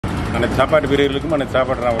அனைத்து சாப்பாட்டு பிரியர்களுக்கும் அனைத்து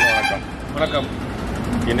சாப்பாடு வணக்கம். வணக்கம்.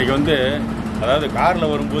 இன்றைக்கி வந்து அதாவது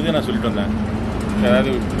காரில் வரும்போதே நான் சொல்லிட்டு வந்தேன்,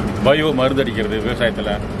 அதாவது பயோ மருந்து அடிக்கிறது,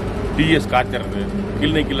 விவசாயத்தில் டிஎஸ் காய்ச்சறது,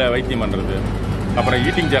 கிளினிக்கில் வைத்தியம் பண்ணுறது, அப்புறம்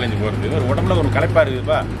ஈட்டிங் சேலஞ்சு போகிறது. ஒரு உடம்புல ஒரு களைப்பாக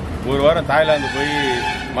இருக்குதுப்பா. ஒரு வாரம் தாய்லாந்து போய்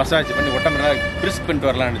மசாஜ் பண்ணி உடம்புல பிரிஸ்க்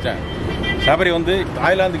பண்ணிட்டு வரலாம்னு நினச்சேன். சபரி வந்து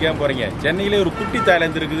தாய்லாந்துக்கு ஏன் போகிறீங்க, சென்னையிலே ஒரு குட்டி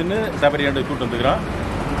தாய்லாந்து இருக்குதுன்னு சபரி ரெண்டு கூப்பிட்டு வந்துக்கிறான்.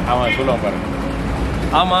 அவன் சொல்லுவான் பாருங்க.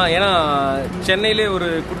 ஆமாம், ஏன்னா சென்னையிலே ஒரு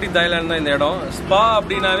குட்டி தாய்லாந்து தான் இந்த இடம். ஸ்பா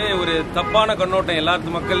அப்படின்னாவே ஒரு தப்பான கண்ணோட்டம்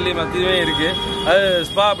எல்லாத்து மக்கள்லேயும் மத்தியமே இருக்குது. அது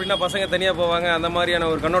ஸ்பா அப்படின்னா பசங்க தனியாக போவாங்க, அந்த மாதிரியான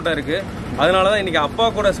ஒரு கண்ணோட்டம் இருக்குது. அதனால தான் இன்றைக்கி அப்பா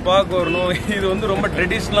கூட ஸ்பாவுக்கு வரணும். இது வந்து ரொம்ப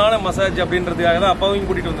ட்ரெடிஷ்னலான மசாஜ் அப்படின்றதுக்காக தான் அப்பாவையும்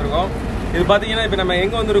கூட்டிகிட்டு வந்திருக்கோம். இது பார்த்தீங்கன்னா இப்போ நம்ம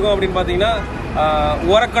எங்கே வந்திருக்கோம் அப்படின்னு பார்த்தீங்கன்னா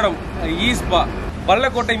ஒரக்கடம் ஈஸ்பா,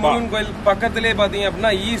 பள்ளக்கோட்டை முருகன் கோயில் பக்கத்திலே பார்த்தீங்க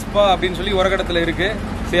அப்படின்னா ஈஸ்பா அப்படின்னு சொல்லி ஒரக்கடத்தில்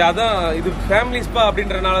இருக்குது. சரி, அதான் இது ஃபேமிலி ஸ்பா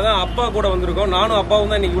அப்படின்றனால தான் அப்பா கூட வந்திருக்கோம். நானும்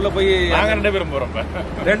அப்பாவும் தான் இன்னைக்கு உள்ள போய் நாங்கள் ரெண்டு பேரும் போகிறோம்.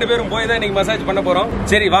 ரெண்டு பேரும் போய் தான் இன்னைக்கு மசாஜ் பண்ண போகிறோம்.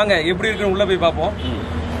 சரி வாங்க, எப்படி இருக்குன்னு உள்ள போய் பார்ப்போம்.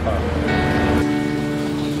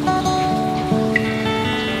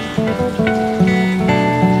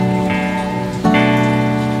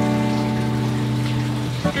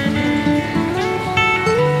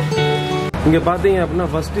 இங்கே பார்த்தீங்க அப்படின்னா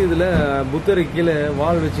ஃபஸ்ட்டு இதில் புத்தருக்கு கீழே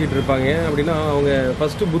வால் வச்சுட்டு இருப்பாங்க. அப்படின்னா அவங்க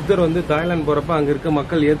ஃபஸ்ட்டு புத்தர் வந்து தாய்லாந்து போகிறப்ப அங்கே இருக்க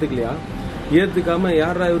மக்கள் ஏற்றுக்காமல்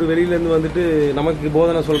யாரா இவர் வெளியிலேருந்து வந்துட்டு நமக்கு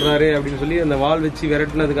போதனை சொல்கிறாரு அப்படின்னு சொல்லி அந்த வால் வச்சு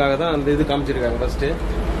விரட்டினதுக்காக தான் அந்த இது காமிச்சிருக்காங்க ஃபஸ்ட்டு.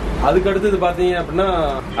 அதுக்கடுத்தது பார்த்தீங்க அப்படின்னா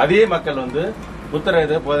அதே மக்கள் வந்து புத்தரை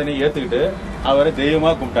இதை போதனையை ஏற்றுக்கிட்டு அவரை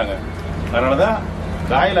தெய்வமாக கும்பிட்டாங்க. அதனால தான்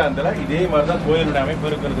தாய்லாந்தில் இதே மாதிரி தான் கோயிலுடைய அமைப்பு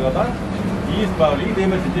இருக்கிறதுக்காக தான் ஈஸ்பாவிலையும் இதே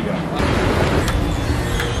மாதிரி செஞ்சுக்கிறாங்க.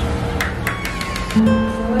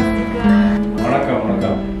 வணக்கம்.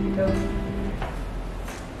 வணக்கம்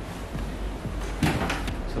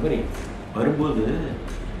சபரி. வரும்போது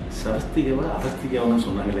சவஸ்திகவா அவஸ்திகவான்னு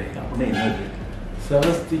சொன்னாங்களே, அப்படின்னா என்னது?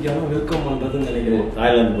 சவஸ்திகாவும் வெல்கம் பண்ணுறதுன்னு நினைக்கிறேன்.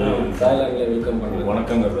 தாய்லாந்தில் வெல்கம் பண்ணுறது.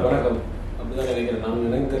 வணக்கங்கிறது வணக்கம் அப்படிதான் நினைக்கிறேன். நான்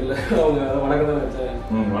எனக்கு தெரியல, அவங்க வணக்கம் தான் நினைச்சேன்.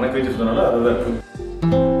 வணக்கம் வச்சு சொன்னாலும் அதுதான்.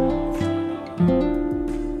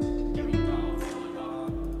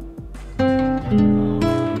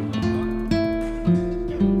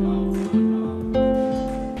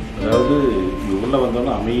 அதாவது இங்கே உள்ளே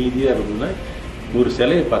வந்தோன்னா அமைதியாக இருக்குதுன்னா ஒரு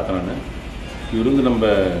சிலையை பார்த்தேன் நான். இவர் வந்து நம்ம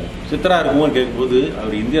சித்ரா இருக்குமோன்னு கேட்கும்போது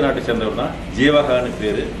அவர் இந்திய நாட்டை சேர்ந்தவர் தான். ஜீவகான்னு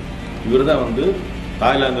பேர். இவர் தான் வந்து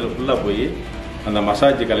தாய்லாந்தில் ஃபுல்லாக போய் அந்த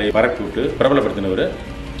மசாஜ் கலையை பரப்பி விட்டு பிரபலப்படுத்தினவர்.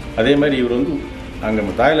 அதே மாதிரி இவர் வந்து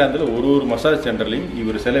அங்கே தாய்லாந்தில் ஒரு மசாஜ் சென்டர்லையும்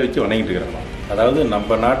இவர் சிலை வச்சு வணங்கிட்டு இருக்கிறாங்க. அதாவது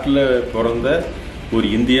நம்ம நாட்டில் பிறந்த ஒரு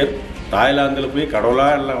இந்தியர் தாய்லாந்தில் போய்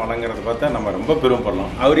கடவுளாக எல்லாம் வணங்குறத பார்த்தா நம்ம ரொம்ப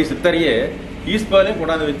பெருமைப்படலாம். அவர் சித்தரையே ஈஸ்பாலையும்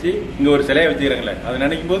கொண்டாந்து வச்சு இங்கே ஒரு சிலையை வச்சுக்கிறாங்களே, அதை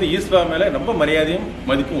நினைக்கும் போது ஈஸ்பா மேலே ரொம்ப மரியாதையும்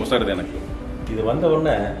மதிப்பும் உசருது எனக்கு. இது வந்த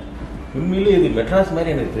உடனே உண்மையிலே இது மெட்ராஸ்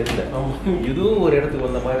மாதிரி எனக்கு தெரியல. இதுவும் ஒரு இடத்துக்கு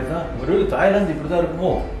வந்த மாதிரி தான். ஒரு தாய்லாந்து இப்படி தான்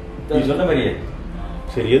இருக்குமோ நீ சொன்ன மாதிரியே.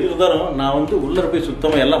 சரி, எது இருந்தாலும் நான் வந்து உள்ளே போய்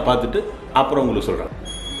சுத்தமாக எல்லாம் பார்த்துட்டு அப்புறம் உங்களுக்கு சொல்கிறேன்.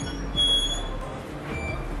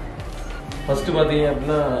 ஃபர்ஸ்ட் பார்த்தீங்க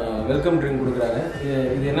அப்படின்னா வெல்கம் ட்ரிங்க் கொடுக்குறாங்க.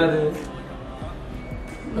 இது என்னது?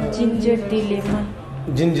 Ginger tea lemon.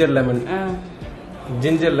 Ginger lemon.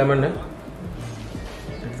 Ginger lemon.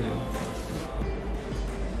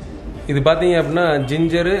 இது பார்த்தீங்க அப்படின்னா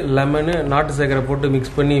ஜிஞ்சரு லெமனு நாட்டு சர்க்கரை போட்டு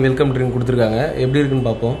மிக்ஸ் பண்ணி வெல்கம் ட்ரிங்க் கொடுத்துருக்காங்க. எப்படி இருக்குன்னு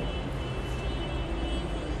பார்ப்போம்.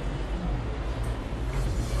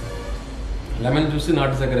 லெமன் ஜூஸ்,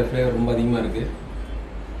 நாட்டு சர்க்கரை ஃப்ளேவர் ரொம்ப அதிகமாக இருக்குது.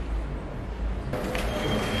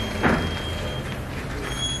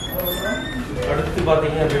 அடுத்து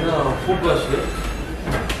பார்த்தீங்க அப்படின்னா ஃபுட் வாஷ்.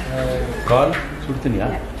 கால் சுடுத்தனியா?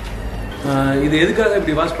 இது எதுக்காக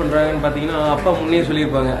இப்படி வாஷ் பண்ணுறாங்கன்னு பார்த்தீங்கன்னா அப்பா முன்னே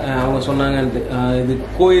சொல்லியிருப்பாங்க, அவங்க சொன்னாங்கன்ட்டு. இது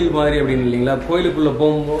கோயில் மாதிரி அப்படின்னு இல்லைங்களா, கோயிலுக்குள்ளே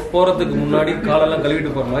போகிறதுக்கு முன்னாடி காலெல்லாம்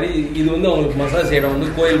கழுவிட்டு போகிற மாதிரி இது வந்து அவங்களுக்கு மசாஜ் இடம் வந்து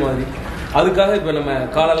கோயில் மாதிரி. அதுக்காக இப்போ நம்ம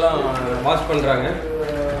காலெல்லாம் வாஷ் பண்ணுறாங்க.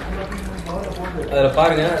 அதில்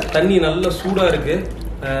பாருங்கள், தண்ணி நல்ல சூடாக இருக்குது.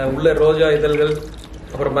 உள்ள ரோஜா இதழ்கள்,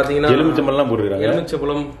 அப்புறம் பார்த்தீங்கன்னா எலுமிச்சம்பழம் போட்டுருக்காங்க.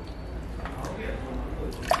 எலுமிச்சம்பழம்,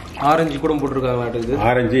 ஆரஞ்சு கூட போட்டிருக்காங்க.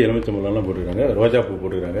 ஆரஞ்சு எலுமிச்சம்பழம்லாம் போட்டிருக்காங்க. ரோஜா பூ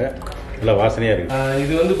போட்டிருக்காங்க. நல்லா வாசனையாக இருக்கு.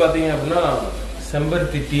 இது வந்து பார்த்தீங்க அப்படின்னா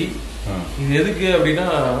செம்பருத்தி டீ. இது எதுக்கு அப்படின்னா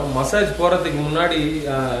மசாஜ் போகிறதுக்கு முன்னாடி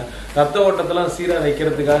ரத்த ஓட்டத்தெல்லாம் சீராக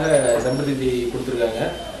வைக்கிறதுக்காக செம்பருத்தி டீ கொடுத்துருக்காங்க.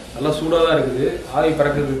 நல்லா சூடாக தான் இருக்குது. ஆவி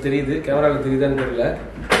பறக்கிறது தெரியுது, கேமராவுக்கு தெரியுதான்னு தெரியல.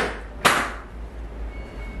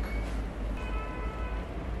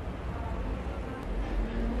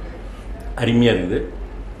 அருமையாக இருக்குது,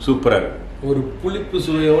 சூப்பராக இருக்குது. ஒரு புளிப்பு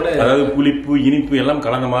சுவையோட, அதாவது புளிப்பு இனிப்பு எல்லாம்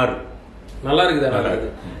கலந்த மாதிரி நல்லா இருக்குது. நல்லா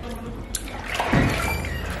இருக்குது.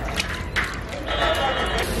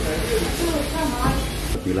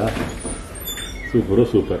 சூப்பரோ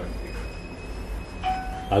சூப்பர்.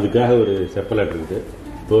 அதுக்காக ஒரு செப்பலாட் இருக்குது.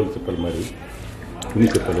 தோல் செப்பல் மாதிரி துணி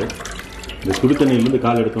செப்பல். இந்த சுடு தண்ணியிலேருந்து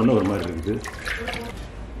கால் எடுத்தோன்னே ஒரு மாதிரி இருக்குது.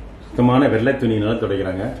 சுத்தமான வெள்ளை துணியினால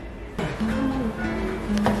துடைக்கிறாங்க.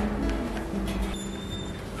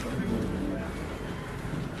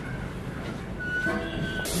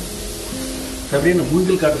 அப்படியே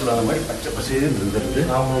மூங்கில் காட்டுல மாதிரி பச்சை பசேர்னு இருந்துருக்கு.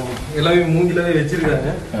 ஆமாம், எல்லாமே மூங்கிலவே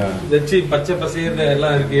வச்சிருக்காங்க. வச்சு பச்சை பசேர்னு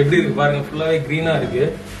எல்லாம் இருக்கு. எப்படி இருக்கு பாருங்க, ஃபுல்லாவே கிரீனா இருக்கு.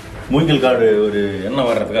 மூங்கில் காடு ஒரு எண்ணெய்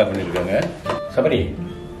வர்றதுக்காக பண்ணியிருக்காங்க. சபரி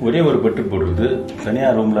ஒரே ஒரு பெட்டு போட்டுருது,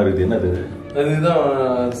 தனியார் ரூம்ல இருக்குது. என்னது அதுதான்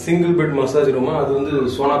சிங்கிள் பெட் மசாஜ் ரூமா. அது வந்து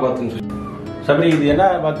சோனா பாத்னு சொல்லி. சபரி இது என்ன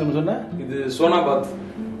பாத்ரூம் சொன்ன? இது சோனா பாத்.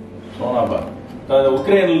 சோனா பாத்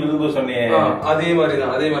உக்ரைன்ல இருந்து சொன்னேன். அதே மாதிரி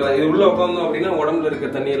தான், அதே மாதிரி தான். இது உள்ள உட்காந்தோம் அப்படின்னா உடம்புல இருக்க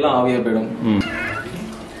தண்ணி எல்லாம் ஆவியா போயிடும்.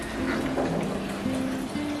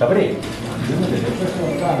 சபரி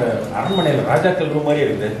அரண்மனையில் ராஜாக்கள் ரூம் மாதிரி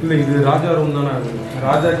இருக்குது. இல்லை, இது ராஜா ரூம் தானே.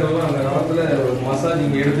 ராஜாக்கள்லாம் அந்த காலத்துல மசாஜ்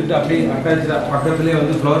இங்க எடுத்துட்டு அப்படியே அட்டாச்சா பக்கத்துலேயே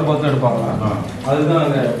வந்து ஃப்ளவர் பாத் எடுப்பாங்க. அதுதான்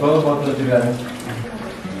அந்த ஃப்ளவர் பாத் வச்சிருக்காங்க.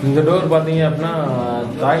 இந்த டோர் பார்த்தீங்க அப்படின்னா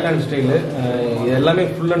தாய்லாந்து ஸ்டைலு. இது எல்லாமே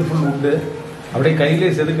ஃபுல் அண்ட் ஃபுல் வுட்டு. அப்படியே கையிலே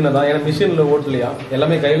செதுக்குனதான். ஏன்னா மிஷினில் ஓட்டலையா,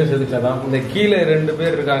 எல்லாமே கையில் செதுக்கினதான். இந்த கீழே 2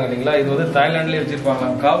 பேர் இருக்காங்க இல்லைங்களா, இது வந்து தாய்லாண்ட்லேயே வச்சிருப்பாங்க.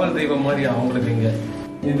 காவல் தெய்வம் மாதிரி அவங்களுக்கு இங்கே.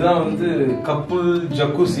 இதுதான் வந்து கப்புல்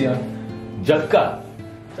ஜக்கூசியா. ஜக்கா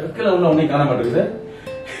ஜக்கில் ஒன்றும் காண மாட்டேங்குது.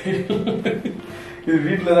 இது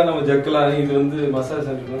வீட்டில் தான் நம்ம ஜக்கலாம். இது வந்து மசாஜ்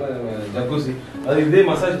சென்டர்னால ஜக்கூசி. அது இதே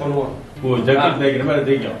மசாஜ் பண்ணுவோம். ஓ, ஜக்கி தேய்க்கிற மாதிரி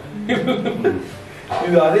தேய்க்கும்.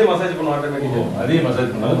 இது அதே மசாஜ் பண்ணுவோம் ஆட்டோமேட்டிக்கா. அதே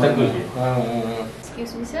மசாஜ் பண்ணுவோம் jacuzzi.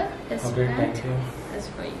 Excuse me, sir. That's okay, thank you. That's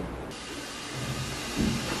for you.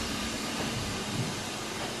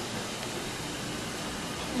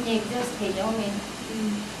 Nhạc just thì cho mình.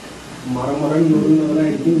 மரம் நுறுனதெல்லாம்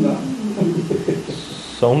எடுத்தீங்களா?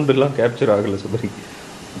 சவுண்ட் எல்லாம் கேப்சர் ஆகல சபரி.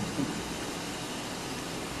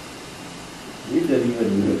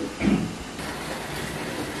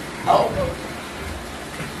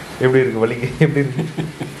 எப்படி இருக்கு வலிக்கு? எப்படி இருக்கு?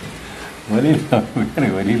 வலி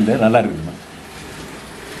எனக்கு வலி இல்லை, நல்லா இருக்குதுண்ணா.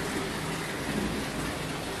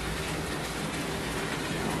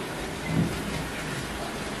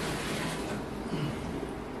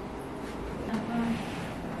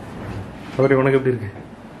 சபரி உனக்கு எப்படி இருக்கு?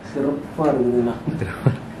 சிறப்பா இருக்குதுண்ணா.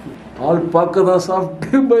 ஆள் பார்க்க தான்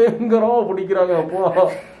சாப்பிட்டு பயங்கரமா பிடிக்கிறாங்க. அப்போ அப்பா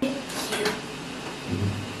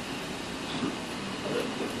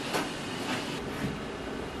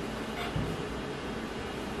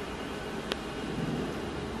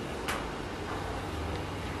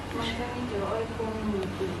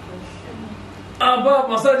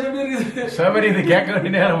மசாஜ் எப்படி இருக்குது? சபரி இது கேட்க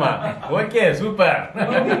வேண்டிய நேரமா? ஓகே, சூப்பர்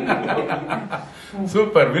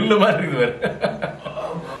சூப்பர், வில்லு மாதிரி இருக்குது.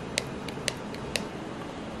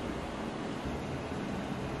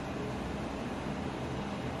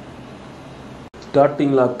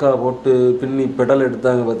 ஸ்டார்டிங்கில் அக்கா போட்டு பின்னி பெடல்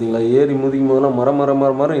எடுத்தாங்க பார்த்தீங்களா, ஏறி முதிக்கும் போதெல்லாம்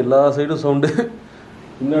மரம் எல்லா சைடும் சவுண்டு.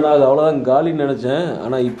 என்னடா அது அவ்வளோதான் காலின்னு நினச்சேன்.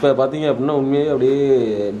 ஆனால் இப்போ பார்த்தீங்க அப்படின்னா உண்மையே அப்படியே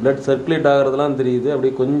பிளட் சர்க்குலேட் ஆகிறதுலாம் தெரியுது.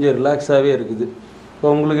 அப்படியே கொஞ்சம் ரிலாக்ஸாகவே இருக்குது.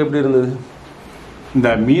 இப்போ உங்களுக்கு எப்படி இருந்தது? இந்த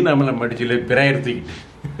மீன் அமலை மடிச்சில பிராயத்துக்கிட்டு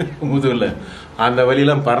முதுகில் அந்த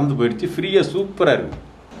வழியெல்லாம் பறந்து போயிடுச்சு. ஃப்ரீயாக சூப்பராக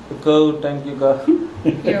இருக்கு. தேங்க்யூக்கா.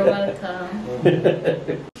 You're welcome.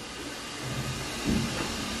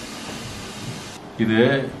 இது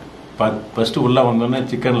ஃபஸ்ட்டு உள்ளே வந்தோன்னே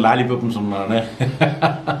சிக்கன் லாலிபப்னு சொன்னானே.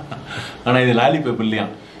 ஆனால் இது லாலிபப் இல்லையா.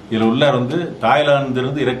 இதில் உள்ள வந்து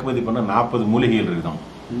தாய்லாந்துலேருந்து இறக்குமதி பண்ண 40 மூலிகைகள் இருக்குதான்.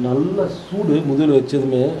 நல்ல சூடு முதுகில்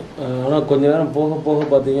வச்சதுமே. ஆனால் கொஞ்ச நேரம் போக போக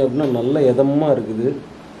பார்த்தீங்க அப்படின்னா நல்ல இதமாக இருக்குது.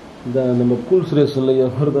 இந்த நம்ம கூல் சுரேஷ் இல்லையா,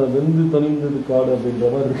 ஒரு வெந்து தனிந்தது காடு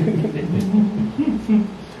அப்படின்ற மாதிரி இருக்கு.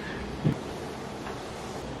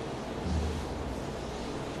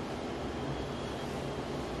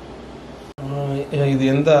 இது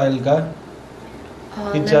எந்த ஆயில்க்கா?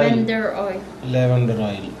 Lavender oil. lavender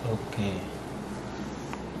oil. Okay.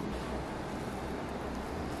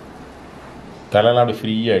 தலையெல்லாம் அப்படி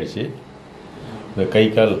ஃப்ரீயாகிடுச்சு. இந்த கை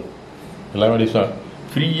கால் எல்லாமே அப்படி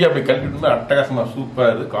ஃப்ரீயாக அப்படி கழுவிட்டு அட்டகாசமாக சூப்பராக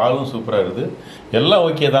இருக்குது. காலும் சூப்பராக இருக்குது. எல்லாம்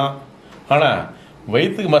ஓகே தான். ஆனால்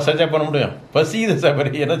வயிற்றுக்கு மசாஜாக பண்ண முடியும். பசிக்குது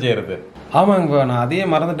சபரி, என்ன செய்யறது? ஆமாங்கப்பா, நான் அதையே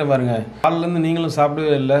மறந்துட்டேன் பாருங்க. காலிலேருந்து நீங்களும்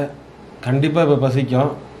சாப்பிடவே இல்லை. கண்டிப்பாக இப்போ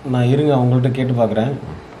பசிக்கும். நான் இருங்க அவங்கள்ட்ட கேட்டு பார்க்குறேன்.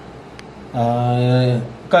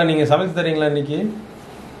 அக்கா, நீங்கள் சமைச்சு தரீங்களா இன்னைக்கு?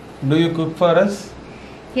 Do you cook for us?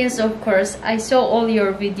 Yes, of course. I saw all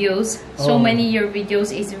your videos. So Oh. many your videos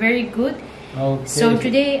is very good. Okay. So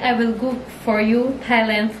today I will cook for you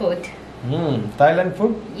Thailand food. Thailand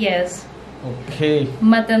food? Yes. Okay.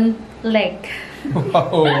 Mutton leg.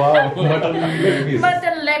 Oh wow.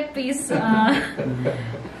 Mutton leg piece.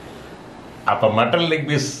 அப்போ mutton leg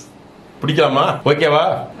piece பிடிக்கலாமா? ஓகேவா?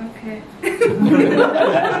 Okay.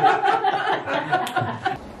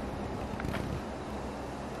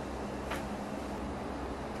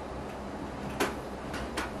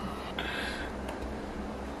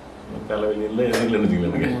 தலைவலி இல்லை எதுவும் இல்லைன்னு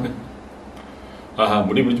வச்சுக்கலாம். ஆஹா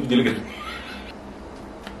முடி பிடிச்சி பிடிச்சிருக்கு.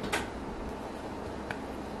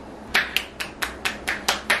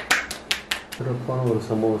 சிறப்பான ஒரு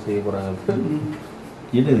சம்பவம் செய்ய போறாங்க.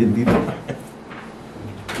 என்ன ஹிந்தி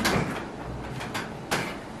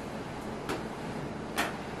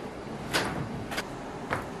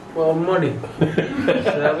அம்மாடி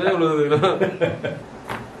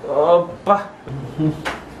அப்பா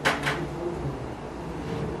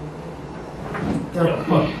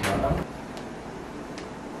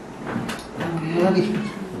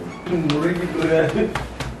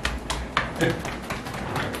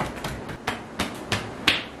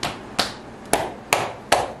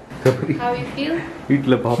How you feel?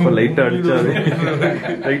 வீட்டுல பாப்பா லைட்டா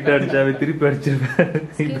அடிச்சாவே திருப்பி அடிச்சிருவேன்.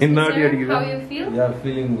 என்னாடி அடிக்குது. How you feel? Yeah,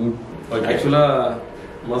 feeling good. ஆக்சுவலா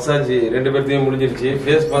மசாஜ் 2 பேர்த்தையும் முடிஞ்சிருச்சு.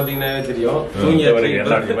 ஃபேஸ் பாத்தீங்கன்னாவே தெரியும். தூங்கி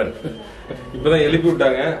இப்பதான் எழுப்பி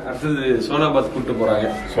விட்டாங்க. அடுத்தது சோனாபாத் கூப்பிட்டு போறாங்க.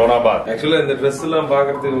 சோனாபாத் ஆக்சுவலா இந்த ட்ரெஸ் எல்லாம்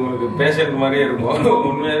பாக்குறதுக்கு உங்களுக்கு பேஷண்ட் மாதிரியே இருக்கும்.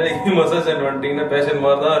 உண்மையாவே மசாஜ் சென்டர் வந்துட்டீங்கன்னா பேஷண்ட்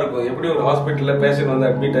மாதிரி தான் இருக்கும். எப்படி ஒரு ஹாஸ்பிட்டல்ல பேஷண்ட் வந்து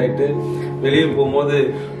அட்மிட் ஆயிட்டு வெளியே போகும்போது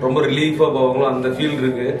ரொம்ப ரிலீஃபா போவாங்களோ அந்த ஃபீல்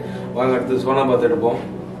இருக்கு. வாங்க அடுத்து சோனாபாத் எடுப்போம்.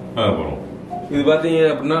 இது பாத்தீங்க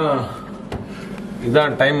அப்படின்னா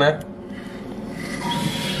இதுதான் டைமர்.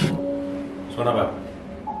 சோனாபாத்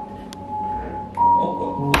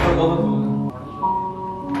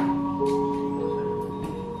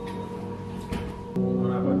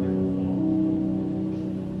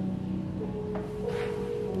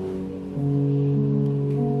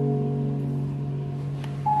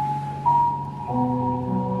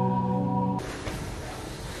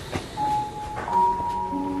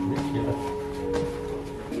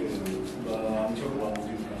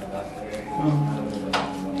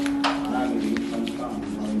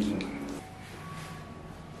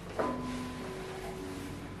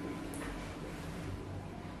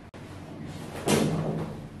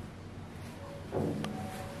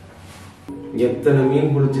எத்தனை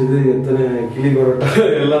மீன் பிடிச்சது, எத்தனை கிளி பரோட்டா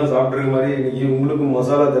எல்லாம் சாப்பிட்ற மாதிரி இன்னைக்கு உங்களுக்கு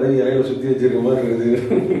மசாலா தடவி இலையில சுத்தி வச்சிருக்க மாதிரி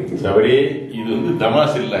இருக்குது. சபரி இது வந்து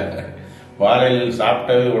தமாஸ் இல்லை. வாழையில்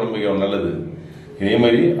சாப்பிட்டாவே உடம்புக்கு நல்லது. இதே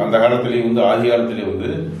மாதிரி அந்த காலத்திலேயே வந்து ஆதி காலத்திலேயே வந்து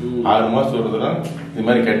 6 மாசம் ஒரு தடவை இது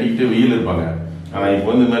மாதிரி கட்டிக்கிட்டு வெயில் இருப்பாங்க. ஆனா இப்போ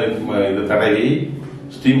வந்து இந்த மாதிரி இது தடவி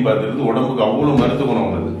ஸ்டீம் பார்த்துறது உடம்புக்கு அவ்வளவு மருத்துவ குணம்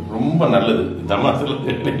உள்ளது. ரொம்ப நல்லது. தமாசில்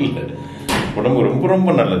இல்லை, உடம்பு ரொம்ப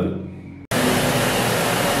ரொம்ப நல்லது.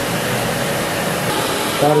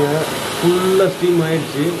 பாருங்க ஃபுல்லாக ஸ்டீம்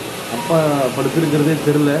ஆயிடுச்சு. அப்பா படுத்துருக்கிறதே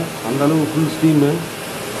தெரில, அந்த அளவு ஃபுல் ஸ்டீமு,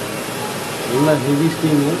 நல்லா ஹெவி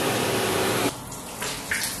ஸ்டீமு.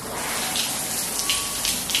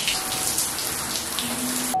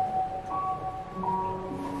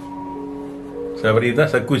 சபரி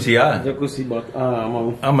தான் சக்குச்சியா ஜக்குசி பாத்.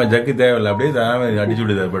 ஆமாம் ஆமா, ஜக்கு தேவையில்லை. அப்படியே அடிச்சு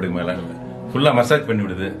விடுது படுக்கு மேல. ஃபுல்லா மசாஜ் பண்ணி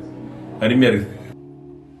விடுது. அருமையா இருக்குது.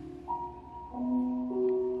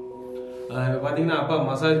 பார்த்தீங்கன்னா அப்பா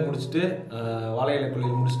மசாஜ் முடிச்சுட்டு வாழை இலை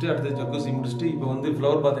குளியல் முடிச்சுட்டு அடுத்து ஜக்கூசி முடிச்சுட்டு இப்போ வந்து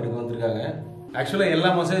ஃப்ளவர் பாத் எடுக்க வந்திருக்காங்க. ஆக்சுவலாக எல்லா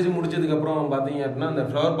மசாஜும் முடிச்சதுக்கப்புறம் பார்த்தீங்க அப்படின்னா அந்த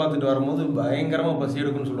ஃப்ளவர் பார்த்துட்டு வரும்போது பயங்கரமாக பசி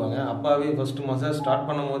எடுக்குன்னு சொல்லுவாங்க. அப்பாவே ஃபர்ஸ்ட் மசாஜ் ஸ்டார்ட்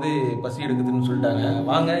பண்ணும் போதே பசி எடுக்குதுன்னு சொல்லிட்டாங்க.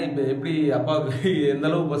 வாங்க இப்போ எப்படி அப்பாவுக்கு எந்த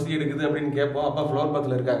அளவு பசி எடுக்குது அப்படின்னு கேட்போம். அப்பா ஃப்ளவர்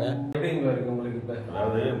பாத்தில் இருக்காங்க. எப்படி இருக்கு உங்களுக்கு இப்போ?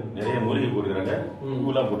 அதாவது நிறைய மூலிகை போட்டுக்கிறாங்க,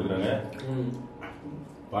 பூலாம் போட்டுக்கிறாங்க,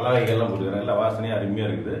 பல வகைகள்லாம் போட்டுக்கிறாங்க. எல்லாம் வாசனையா அருமையா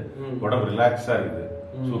இருக்குது. உடம்பு ரிலாக்ஸா இருக்குது,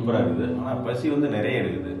 சூப்பரா இருக்குது. ஆனா பசி வந்து நிறைய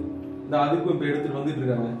இருக்குது. இந்த அதுக்கும் இப்போ எடுத்துட்டு வந்துட்டு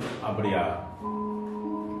இருக்காங்க. அப்படியா?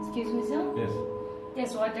 Excuse me, sir? Yes.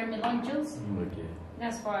 That's watermelon juice. Okay.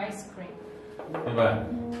 That's for ice cream. இப்ப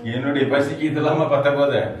என்னுடைய பசிக்கு இதெல்லாம பத்த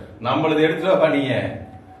போது நம்மளது எடுத்துவா நீங்க.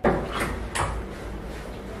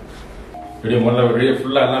 வீடியோ முதல்ல வீடியோ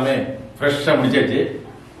ஃபுல்லா எல்லாமே ஃப்ரெஷ்ஷா முடிச்சாச்சு.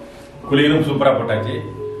 குளியலும் சூப்பரா போட்டாச்சு.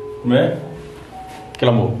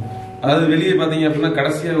 கிளம்புவோம். அதாவது வெளியே பாத்தீங்க அப்படின்னா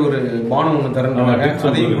கடைசியா ஒரு பானம் ஒண்ணு தரணும்,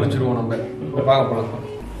 அதையும் முடிச்சிருவோம் நம்ம. இப்ப பார்க்க போலாம்.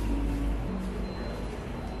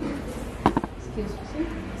 Excuse me, sir?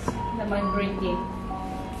 Lemon green tea.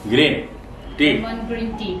 Green tea. Lemon green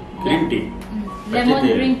tea. Green tea. Lemon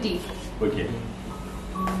green tea. Okay.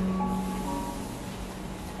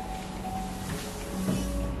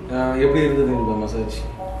 எப்படி இருந்தது இந்த மசாஜ்?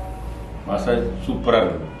 மசாஜ் சூப்பரா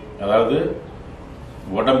இருக்குது. அதாவது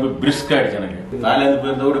உடம்பு பிரிஸ்க் ஆயிடுச்சு. எனக்கு தாய்லாந்து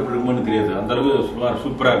போயிருந்தா கூட இப்படி இருக்கும்னு தெரியாது. அந்த அளவு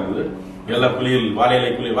சூப்பரா இருக்குது. எல்லா குளியல், வாழை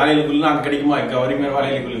இலை குளியல் அங்க கிடைக்குமா? இங்க அருமையான வாழை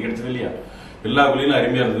இலை குளியல் கிடைச்சது இல்லையா? எல்லா குளியலும்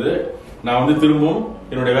அருமையா இருந்தது. நான் வந்து திரும்பவும்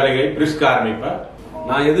என்னுடைய வேலையை பிரிஸ்க் ஆரம்பிப்பேன்.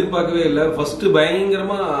 நான் எதிர்பார்க்கவே இல்லை. ஃபர்ஸ்ட்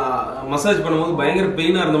பயங்கரமா மசாஜ் பண்ணும்போது பயங்கர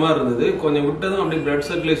பெயினா இருந்த மாதிரி இருந்தது. கொஞ்சம் விட்டதும் அப்படியே பிளட்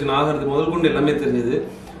சர்க்குலேஷன் ஆகிறது முதல் கொண்டு எல்லாமே தெரிஞ்சது.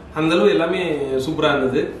 அந்த அளவு எல்லாமே சூப்பரா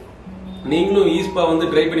இருந்தது. நீங்களும் ஈஸ்பா வந்து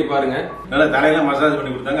ட்ரை பண்ணி பாருங்க. நல்லா தலையெல்லாம் மசாஜ்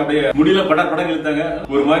பண்ணி கொடுத்தாங்க. அப்படியே முடியல படம் இழுத்தாங்க.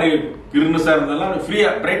 ஒரு மாதிரி கிருனஸா இருந்தாலும் ஃப்ரீயா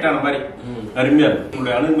பிரைட் ஆன மாதிரி அருமையா இருக்கு.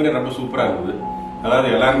 உங்களுடைய அணுகுமுறை ரொம்ப சூப்பரா இருக்குது. அதாவது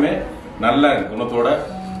எல்லாருமே நல்ல குணத்தோட,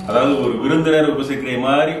 அதாவது ஒரு விருந்தினர் உபசரிக்கிற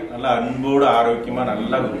மாதிரி நல்லா அன்போட ஆரோக்கியமா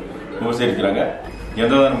நல்லா உபசரிக்கிறாங்க.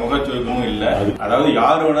 எந்த வித முகச்சுருக்கமும் இல்ல. அதாவது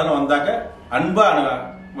யாரு வேணாலும் வந்தாக்க அன்பா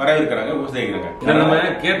வரவேற்கிறாங்க, உபசரிக்கிறாங்க. நம்ம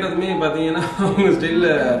கேட்டதுமே பாத்தீங்கன்னா அவங்க ஸ்டைல்ல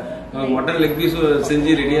மட்டன் லெக் பீஸ்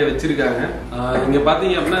செஞ்சு ரெடியா வச்சிருக்காங்க. இங்க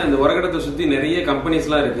பாத்தீங்க அப்படின்னா இந்த ஒரகடத்தை சுத்தி நிறைய கம்பெனிஸ்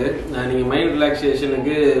எல்லாம் இருக்கு. நீங்க மைண்ட்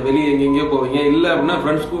ரிலாக்ஸேஷனுக்கு வெளியே எங்கெங்கயோ போவீங்க, இல்ல அப்படின்னா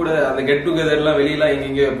ஃப்ரெண்ட்ஸ் கூட அந்த கெட் டுகெதர் எல்லாம் வெளியெல்லாம்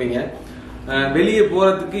எங்கெங்கயோ வைப்பீங்க. வெளியே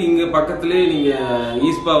போறதுக்கு இங்க பக்கத்திலேயே நீங்க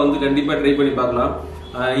ஈஸ்பா வந்து கண்டிப்பா ட்ரை பண்ணி பார்க்கலாம்.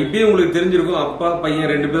 இப்பயே உங்களுக்கு தெரிஞ்சிருக்கும், அப்பா பையன்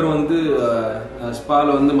 2 பேரும் வந்து ஸ்பால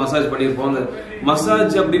வந்து மசாஜ் பண்ணிருப்போம். அந்த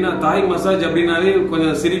மசாஜ் அப்படின்னா தாய் மசாஜ் அப்படின்னாலே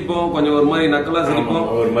கொஞ்சம் சிரிப்போம், கொஞ்சம் ஒரு மாதிரி நக்கலா சிரிப்போம்,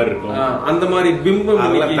 ஒரு மாதிரி இருக்கும். அந்த மாதிரி பிம்பம்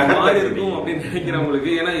மாறி இருக்கும் அப்படின்னு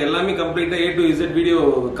நினைக்கிறவங்களுக்கு. ஏன்னா எல்லாமே கம்ப்ளீட்டா A to Z வீடியோ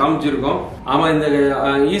காமிச்சிருக்கோம். ஆமா, இந்த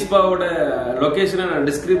ஈஸ்பாவோட லொகேஷனை நான்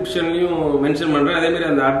டிஸ்கிரிப்ஷன்லயும் மென்ஷன் பண்றேன். அதே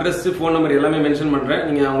மாதிரி அந்த அட்ரஸ், போன் நம்பர் எல்லாமே மென்ஷன் பண்றேன்.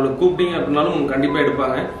 நீங்க அவங்களுக்கு கூப்பிட்டீங்க அப்படின்னாலும் கண்டிப்பா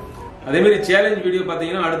எடுப்பாங்க. அதே மாதிரி சேலஞ்ச் வீடியோ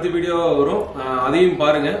பாத்தீங்கன்னா அடுத்த வீடியோ வரும், அதையும்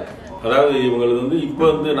பாருங்க. அதாவது இவங்களுக்கு வந்து இப்போ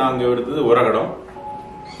வந்து நாங்க எடுத்தது ஒரகடம்,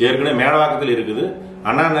 ஏற்கனவே மேடவாக்கத்தில் இருக்குது.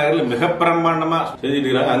 அண்ணா நகர்ல மிக பிரம்மாண்டமா செஞ்சுட்டு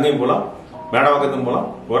இருக்காங்க. அங்கேயும் போலாம், மேடவாக்கத்தும் போலாம்,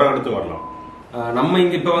 ஒரகடத்தும் வரலாம். நம்ம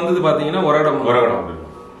இங்க இப்ப வந்தது பாத்தீங்கன்னா ஒரகடம்.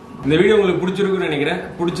 இந்த வீடியோ உங்களுக்கு பிடிச்சிருக்குன்னு நினைக்கிறேன்.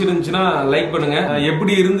 பிடிச்சிருந்துச்சுன்னா லைக் பண்ணுங்க.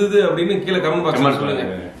 எப்படி இருந்தது அப்படின்னு கீழே கமெண்ட் பாக்ஸ்ல சொல்லுங்க.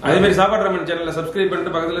 அதே மாதிரி சாப்பாடு ராமன் சேனலை சப்ஸ்கிரைப்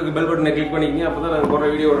பண்ணிட்டு பக்கத்துல இருக்க பெல் பட்டனை கிளிக் பண்ணிக்கங்க. அப்பதான் நாங்க போற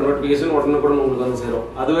வீடியோட நோட்டிபிகேஷன் உடனுக்குடன் உங்களுக்கு வந்து சேரும்.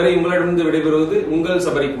 அதுவரை உங்களிடமிருந்து விடைபெறுவது உங்கள்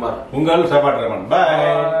சபரிக்குமார், உங்கள் சாப்பாடு ராமன்.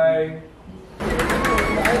 பாய்.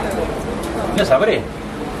 சபரி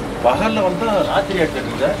பகல்ல வந்தா ராத்திரி ஆயிட்டு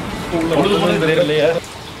தெரியலையா?